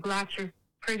that to blotch your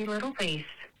pretty little face.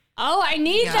 Oh, I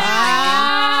need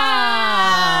that.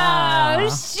 Oh,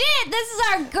 shit. This is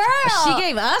our girl. She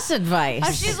gave us advice.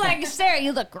 Oh, she's like, Sarah,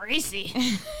 you look greasy.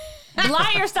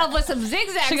 Blot yourself with some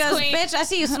zigzags, She goes, queen. bitch, I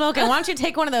see you smoking. Why don't you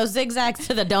take one of those zigzags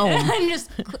to the dome? And just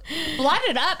blot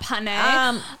it up, honey.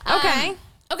 Okay.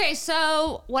 Okay,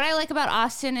 so what I like about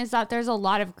Austin is that there's a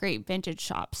lot of great vintage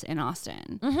shops in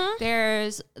Austin. Mm-hmm.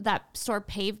 There's that store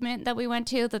Pavement that we went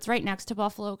to that's right next to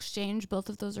Buffalo Exchange. Both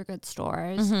of those are good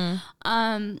stores.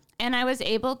 Mm-hmm. And I was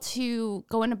able to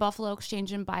go into Buffalo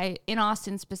Exchange and buy, in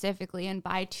Austin specifically, and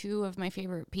buy 2 of my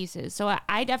favorite pieces. So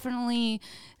I definitely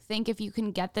think if you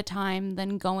can get the time,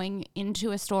 then going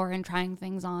into a store and trying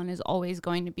things on is always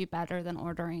going to be better than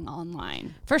ordering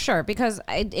online. For sure, because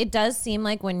it does seem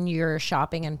like when you're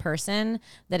shopping in person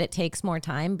that it takes more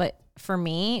time. But for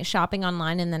me, shopping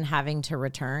online and then having to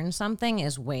return something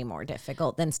is way more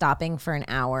difficult than stopping for an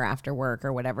hour after work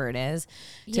or whatever it is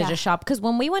to just shop. Because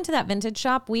when we went to that vintage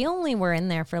shop, we only were in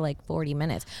there for like 40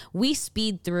 minutes. We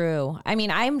speed through. I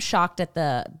mean, I'm shocked at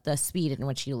the speed in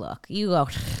which you look.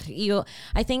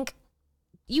 I think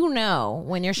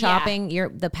when you're shopping,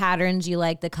 the patterns you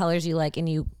like, the colors you like, and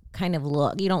you kind of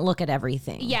look. You don't look at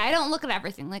everything. Yeah, I don't look at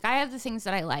everything. Like, I have the things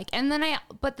that I like. And then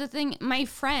but the thing, my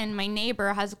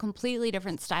neighbor has a completely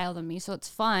different style than me. So it's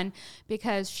fun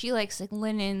because she likes like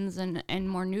linens and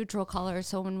more neutral colors.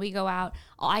 So when we go out,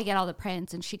 I get all the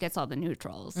prints and she gets all the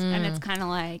neutrals. And it's kind of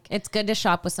like. It's good to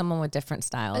shop with someone with different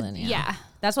style than you. Yeah.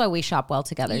 That's why we shop well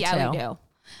together too. Yeah, we do.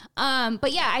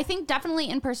 But yeah, I think definitely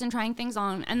in person trying things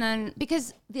on. And then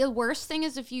because the worst thing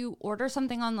is if you order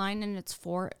something online and it's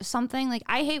for something, like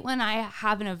I hate when I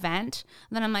have an event,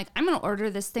 then I'm like, I'm going to order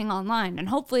this thing online and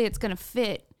hopefully it's going to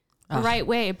fit the right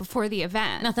way before the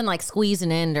event. Nothing like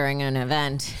squeezing in during an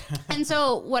event. And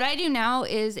so what I do now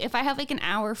is if I have like an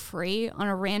hour free on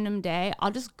a random day,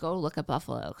 I'll just go look at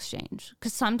Buffalo Exchange.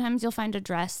 Because sometimes you'll find a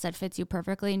dress that fits you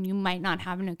perfectly and you might not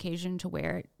have an occasion to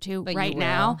wear it to But right you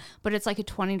now. will. But it's like a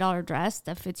 $20 dress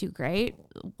that fits you great.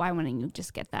 Why wouldn't you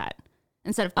just get that?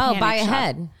 Instead of buy panic shop.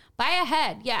 ahead. Buy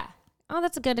ahead, yeah. Oh,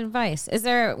 that's a good advice.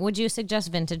 Would you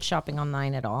suggest vintage shopping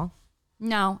online at all?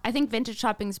 No, I think vintage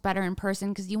shopping is better in person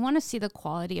because you want to see the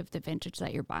quality of the vintage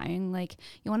that you're buying. Like,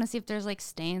 you want to see if there's like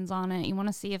stains on it. You want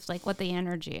to see if like what the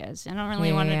energy is. I don't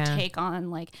really want to take on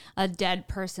like a dead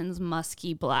person's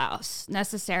musky blouse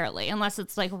necessarily, unless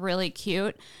it's like really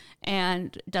cute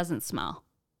and doesn't smell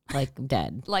Like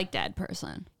dead. like dead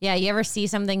person. Yeah, you ever see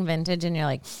something vintage and you're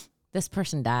like, this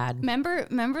person died. Remember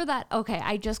that? Okay,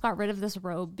 I just got rid of this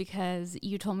robe because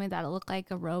you told me that it looked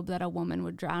like a robe that a woman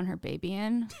would drown her baby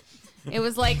in. It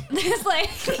was like this,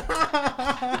 this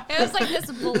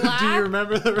black. Do you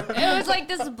remember the robe? It was like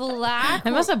this black. I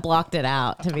must have blocked it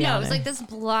out, to be No, it honest. was like this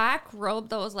black robe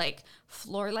that was like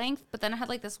floor length, but then it had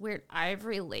like this weird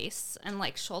ivory lace and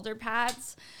like shoulder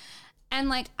pads. And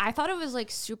like I thought it was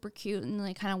like super cute and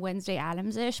like kind of Wednesday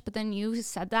Addams-ish, but then you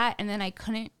said that and then I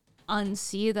couldn't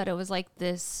unsee that it was like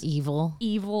this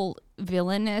evil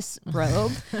villainous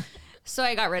robe. So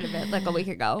I got rid of it like a week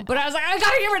ago. But I was like, I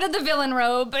gotta get rid of the villain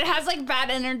robe. It has like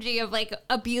bad energy of like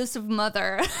abusive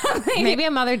mother. Maybe a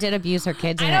mother did abuse her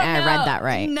kids and I I read that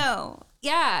right. No.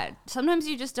 Yeah. Sometimes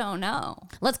you just don't know.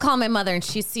 Let's call my mother and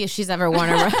see if she's ever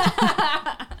worn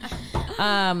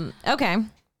a Okay.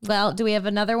 Well, do we have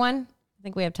another one? I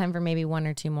think we have time for maybe one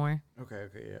or two more. Okay,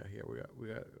 yeah. We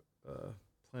got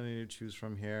plenty to choose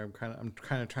from here. I'm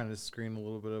kind of trying to screen a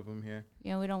little bit of them here.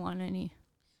 Yeah, we don't want any.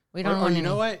 We don't want you any.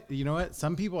 know what?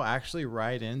 Some people actually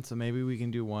write in, so maybe we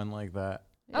can do one like that.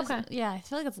 Okay. Yeah, I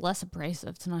feel like it's less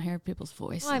abrasive to not hear people's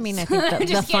voices. Well, I mean, I think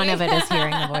the fun of it is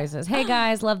hearing the voices. Hey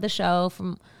guys, love the show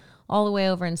from all the way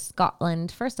over in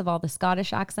Scotland. First of all, the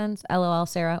Scottish accents. LOL,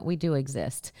 Sarah, we do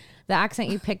exist. The accent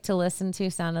you picked to listen to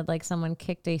sounded like someone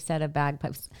kicked a set of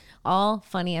bagpipes. All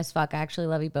funny as fuck. I actually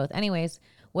love you both. Anyways,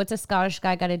 what's a Scottish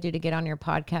guy got to do to get on your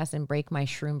podcast and break my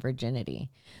shroom virginity?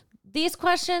 These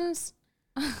questions.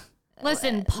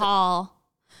 Listen, Paul.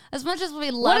 As much as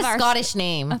we love what a our Scottish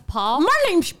name, Paul. My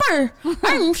name's Spur.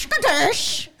 I'm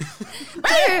Scottish. Can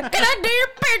I do your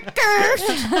podcast?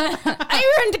 I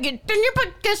want to get in your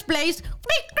podcast, please.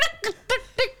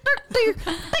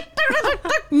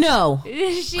 No.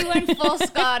 She went full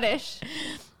Scottish.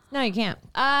 No, you can't.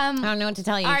 I don't know what to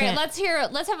tell you. All You right,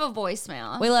 can't. let's have a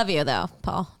voicemail. We love you though,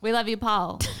 Paul. We love you,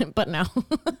 Paul. But no.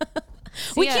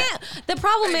 We ya. can't. The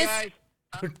problem is.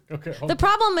 Okay. The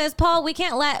problem is, Paul, we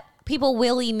can't let people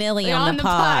willy-nilly on the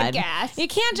pod. Podcast. You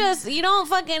can't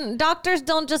doctors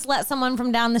don't just let someone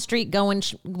from down the street go and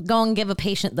give a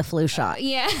patient the flu shot.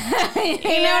 Yeah. You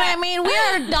know what I mean? We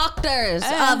are doctors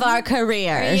of our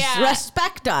careers. Yeah.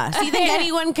 Respect us. You think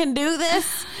anyone can do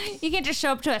this? You can't just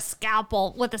show up to a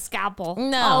scalpel with a scalpel.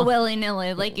 No. All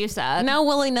willy-nilly, like you said. No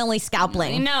willy-nilly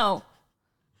scalping. No.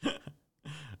 All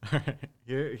right.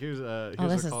 Here's a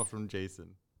call from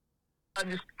Jason.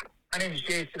 My name is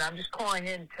Jason. I'm just calling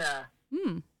in to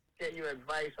get your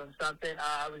advice on something.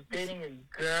 I was dating a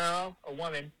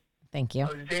woman. Thank you.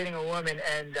 I was dating a woman,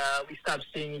 and we stopped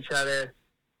seeing each other.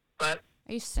 But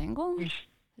are you single? His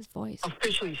voice.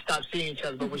 Officially stopped seeing each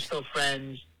other, but we're still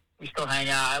friends. We still hang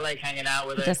out. I like hanging out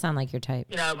with It her. does sound like your type.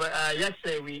 You know, but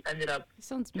yesterday we ended up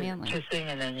sounds manly. kissing,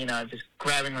 and then just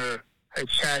grabbing her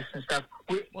chest and stuff.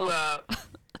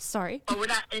 Sorry. But we're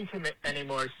not intimate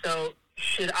anymore. So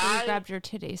should You I? grabbed your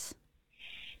titties.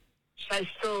 Should I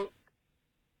still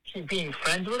keep being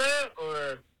friends with her,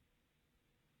 or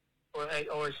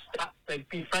stop,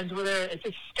 be friends with her? It's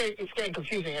getting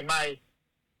confusing. Am I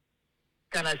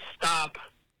gonna stop,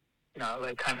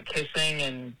 kind of kissing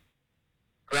and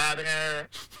grabbing her,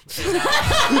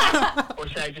 or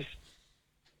should I just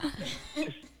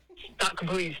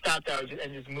completely stop that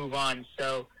and just move on?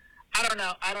 So I don't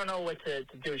know. I don't know what to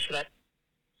do. Should I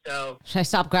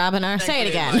stop grabbing her? Say it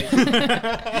again.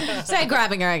 Say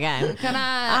grabbing her again.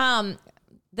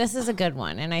 This is a good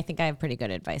one, and I think I have pretty good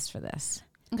advice for this.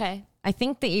 Okay. I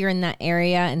think that you're in that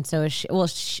area, and so is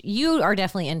she, you are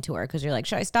definitely into her because you're like,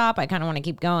 should I stop? I kind of want to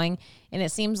keep going. And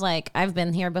it seems like I've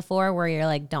been here before where you're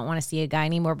like, don't want to see a guy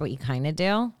anymore, but you kind of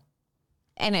do.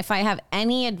 And if I have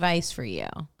any advice for you,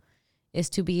 is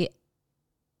to be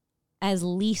as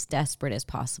least desperate as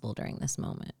possible during this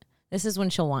moment. This is when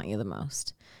she'll want you the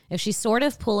most. If she's sort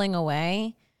of pulling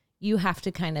away, you have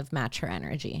to kind of match her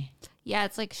energy. Yeah,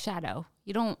 it's like shadow.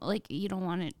 You don't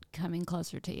want it coming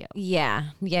closer to you.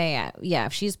 Yeah.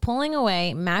 If she's pulling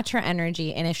away, match her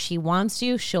energy. And if she wants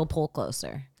you, she'll pull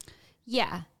closer.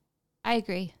 Yeah, I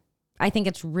agree. I think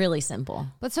it's really simple.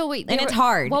 But so wait. And it's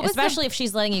hard, especially if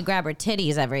she's letting you grab her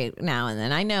titties every now and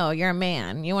then. I know, you're a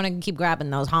man. You want to keep grabbing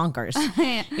those honkers.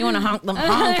 You want to honk them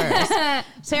honkers.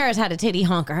 Sarah's had a titty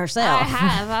honker herself. I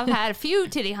have. I've had a few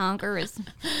titty honkers.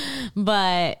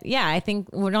 But yeah, I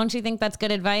think, don't you think that's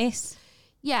good advice?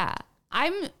 Yeah.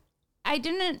 I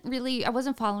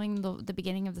wasn't following the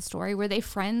beginning of the story. Were they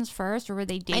friends first or were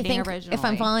they dating originally? If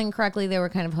I'm following correctly, they were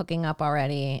kind of hooking up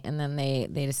already, and then they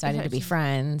decided to be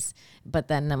friends. But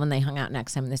then when they hung out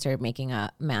next time, they started making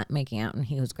out, and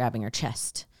he was grabbing her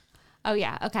chest. Oh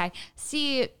yeah, okay.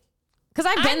 See, because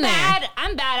I've been there.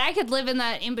 I'm bad. I could live in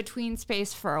that in between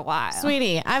space for a while,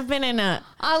 sweetie. I've been in a.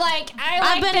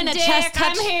 I've been in a chest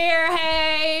touch. I'm here.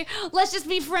 Hey, let's just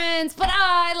be friends. But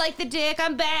I like the dick.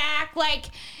 I'm back. Like.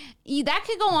 That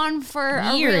could go on for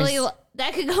years.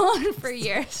 That could go on for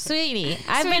years. Sweetie,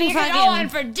 could go on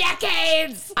for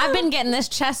decades. I've been getting this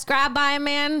chest grabbed by a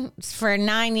man for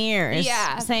 9 years.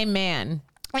 Yeah. Same man.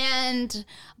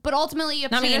 But ultimately you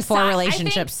have to decide. In 4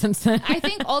 relationships since then. I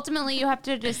think ultimately you have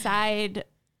to decide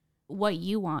what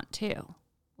you want too.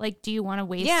 Like, do you want to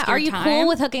waste your time? Are you cool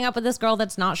with hooking up with this girl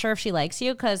that's not sure if she likes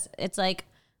you? Because it's like,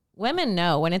 women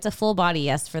know when it's a full body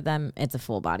yes for them, it's a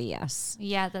full body yes.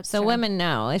 Yeah, that's so true. Women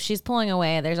know if she's pulling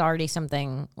away, there's already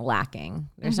something lacking.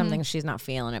 There's something she's not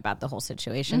feeling about the whole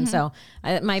situation. So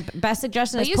my best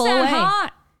suggestion is pull away.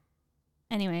 Hot.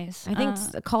 Anyways, I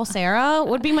think call Sarah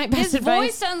would be my best advice.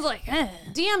 His voice sounds like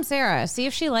DM Sarah, see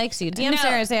if she likes you. DM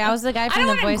Sarah, say I was the guy from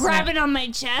the voice. I don't want to grab it on my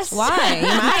chest. Why?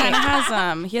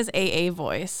 He has AA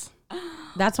voice.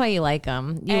 That's why you like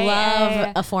him. You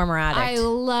love a former addict. I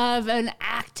love an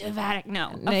active addict.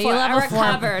 No, you love a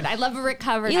recovered. I love a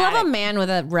recovered. You love a man with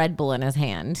a Red Bull in his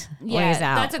hand. Yeah, he's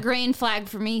out. That's a green flag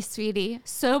for me, sweetie.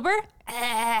 Sober?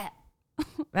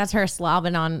 That's her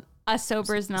slobbing on a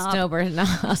sober snob.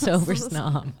 A sober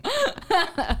snob.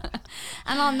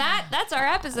 And on that's our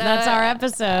episode. That's our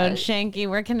episode. Shanky,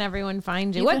 where can everyone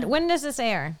find you? When does this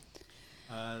air?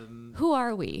 Who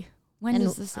are we? When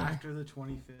does this air? After the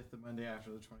 25th, the Monday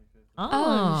after the 25th.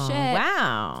 Oh, shit.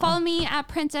 Wow. Follow me at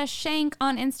Princess Shank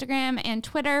on Instagram and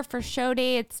Twitter for show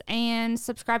dates, and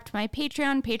subscribe to my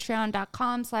Patreon,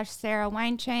 patreon.com/Sarah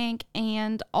Wineshank.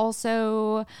 And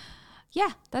also,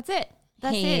 yeah, that's it.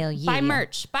 That's it. Yeah. Buy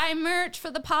merch. Buy merch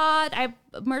for the pod. I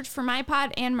merch for my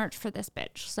pod and merch for this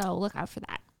bitch. So look out for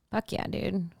that. Fuck yeah,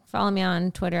 dude. Follow me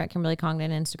on Twitter at Kimberly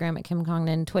Congdon, Instagram at Kim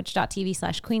Congdon,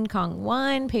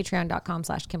 twitch.tv/QueenCong1,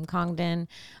 patreon.com/KimCongdon.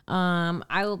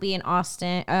 I will be in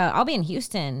Austin. I'll be in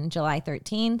Houston July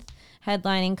 13th.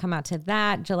 Headlining, come out to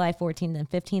that. July 14th and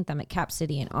 15th, I'm at Cap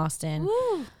City in Austin.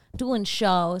 Woo. Doing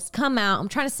shows. Come out. I'm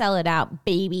trying to sell it out,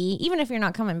 baby. Even if you're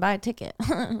not coming, buy a ticket.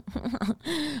 I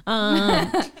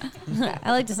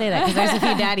like to say that because there's a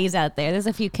few daddies out there. There's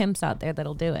a few Kims out there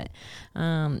that'll do it.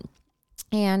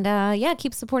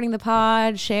 Keep supporting the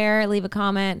pod, share, leave a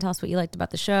comment, tell us what you liked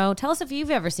about the show. Tell us if you've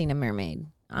ever seen a mermaid.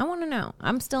 I want to know.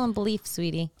 I'm still in belief,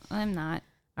 sweetie. I'm not.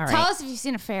 All right. Tell us if you've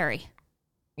seen a fairy.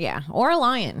 Yeah, or a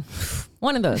lion.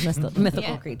 One of those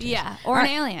mythical creatures. Yeah, or an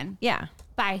alien. Yeah.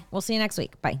 Bye. We'll see you next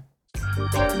week. Bye.